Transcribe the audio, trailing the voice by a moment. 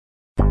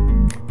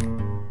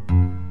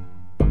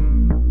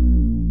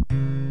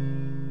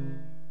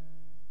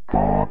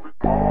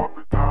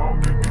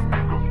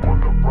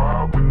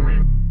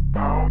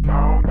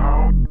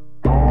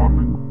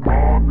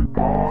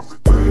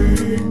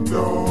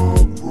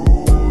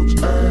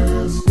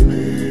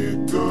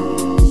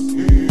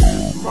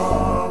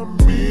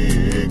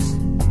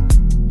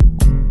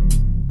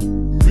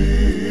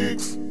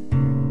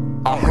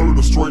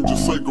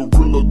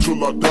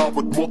till I die,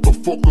 but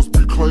motherfuckers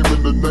be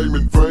claiming the name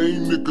in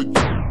vain, nigga.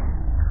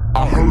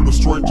 I heard a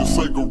stranger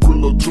say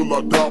gorilla till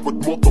I die, but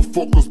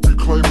motherfuckers be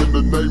claiming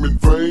the name in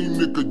vain,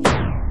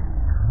 nigga.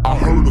 I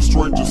heard a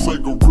stranger say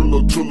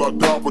gorilla till I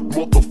die, but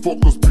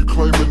motherfuckers be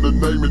claiming the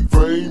name in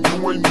vain.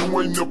 You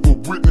ain't never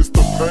witnessed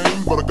the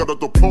pain, but I got a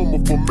diploma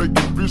for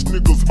making bitch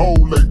niggas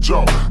hold they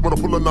jaw. When I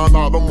pull a 9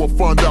 out, I'ma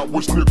find out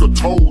which nigga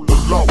told the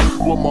law.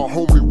 Where my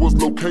homie was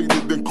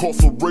located,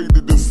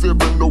 incarcerated in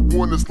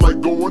 701. It's like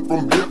going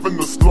from heaven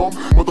to slum.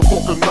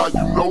 Motherfucker, now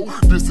you know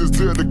this is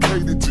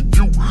dedicated to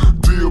you,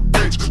 dear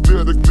bitch.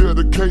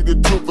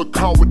 Dedicated to the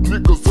coward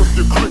niggas of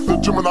your clique. The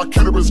Gemini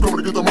killer is coming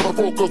to get the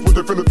motherfuckers with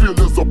their finna feel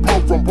is a blow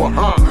from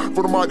behind.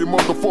 For the mighty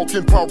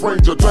motherfucking Power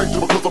Ranger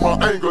danger, because of my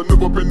anger,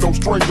 never been no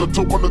stranger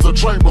to one of the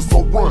chambers,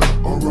 so run.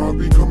 Or I'll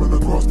be coming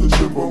across the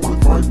chimbo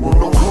with my one.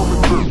 No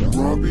coming through.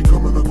 Or I'll be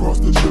coming across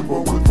the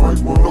chimbo with my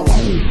one. No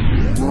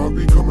or I'll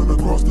be coming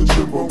across the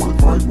chimbo with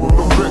my one.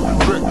 No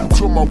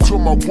back to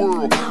my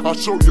world. I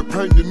show you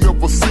pain you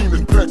never seen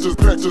it.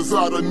 Patches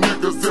out of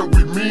niggas and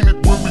we mean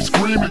it when we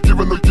scream it.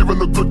 Giving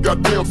a good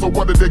goddamn. So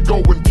why did they go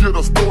and get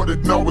us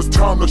started? Now it's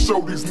time to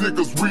show these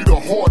niggas we the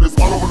hardest.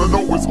 All I wanna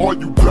know is, are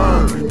you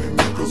down?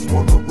 Niggas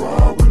wanna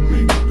ride with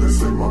me. They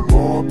say my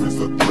mob is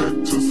a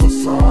threat to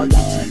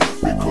society,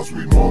 because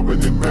we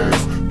mobbing in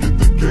mass. Get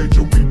the gauge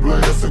and we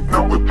blast. And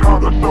now it's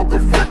time to know the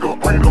figure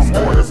we the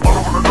hardest. All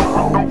I wanna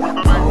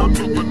know is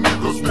the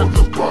niggas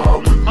wanna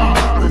ride with me.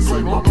 They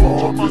say my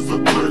mob is a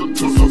threat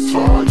to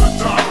society,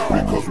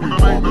 because we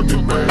mobbing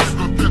in mass.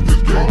 Get the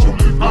gauge and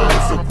we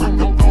blast. And quick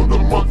to put a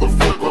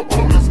motherfucker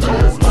on his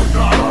ass.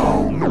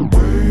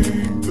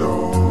 Big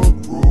dog,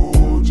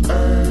 roach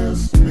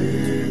ass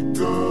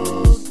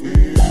niggas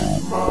in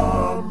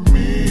my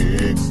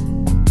mix.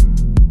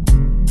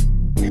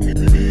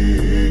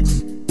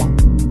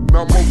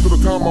 Now most of the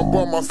time I'm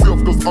by myself,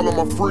 cause all of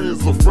my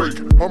friends are fake.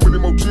 How many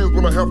more chins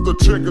will I have to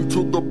check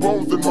until the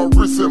bones in my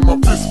wrist and my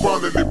fist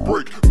finally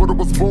break? But I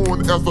was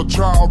born as a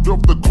child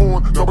of the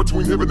corn. Now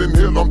between heaven and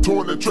hell I'm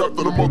torn and trapped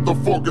in a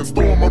motherfucking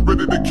storm. I'm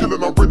ready to kill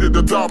and I'm ready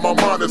to die. My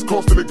mind is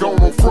constantly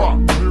gone on fry.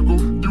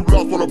 You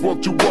lost when I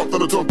bumped you up,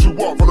 then I dumped you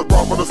off. From the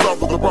bottom of the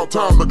south, it's about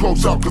time to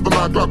close out. Cause the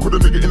 9 Glock with a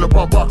nigga in the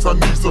bomb box. I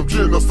need some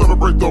gin to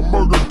celebrate the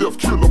murder, death,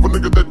 kill of a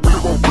nigga that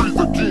really won't breathe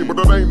again. But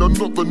it ain't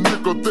another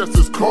nigga that's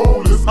as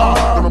cold as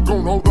I. And I'm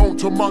gonna hold on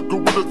to my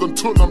gorillas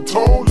until I'm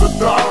told to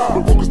die.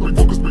 The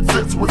focus be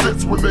fits with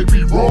hits when they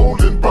be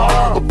rolling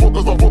by. The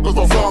focus on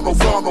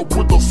sign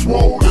with a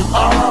swollen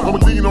eye. I'ma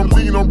lean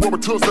on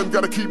Robert Tussin.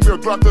 Gotta keep me a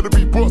Glock that'll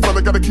be bust. And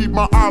I gotta keep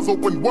my eyes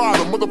open wide.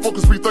 The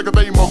motherfuckers be thinking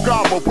they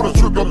MacGyver. Put a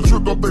trick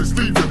up their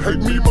sleeve. Hate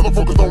me,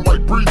 motherfuckers don't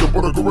like breathing.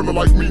 But a gorilla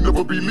like me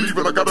never be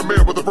leaving. I got a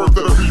man with a verse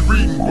that'll be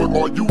reading. But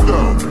are you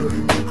down?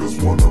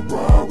 Niggas wanna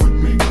ride with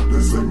me.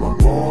 They say my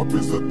mob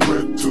is a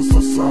threat to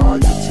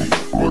society.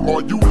 But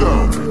are you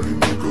down?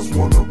 Niggas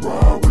wanna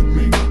ride with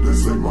me. They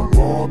say my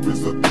mob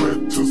is a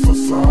threat to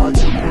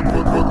society.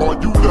 But are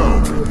you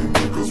down?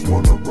 Niggas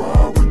wanna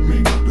ride with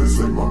me. They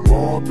say my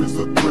mob is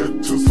a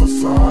threat to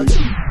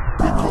society,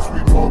 because we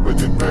mobbing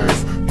in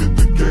mass. Get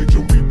the gauge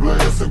and we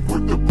blast. And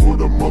quick to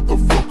put a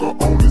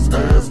motherfucker on his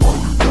ass. Are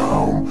you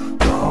down?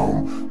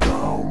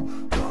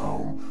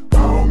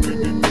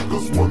 Many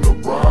niggas wanna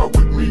ride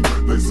with me.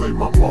 They say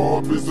my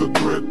mob is a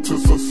threat to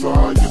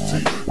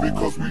society,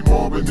 because we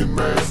mobbing in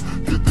mass.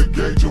 Hit the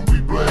gauge and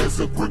we blast.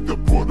 And quick to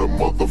put a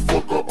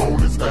motherfucker on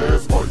his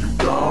ass.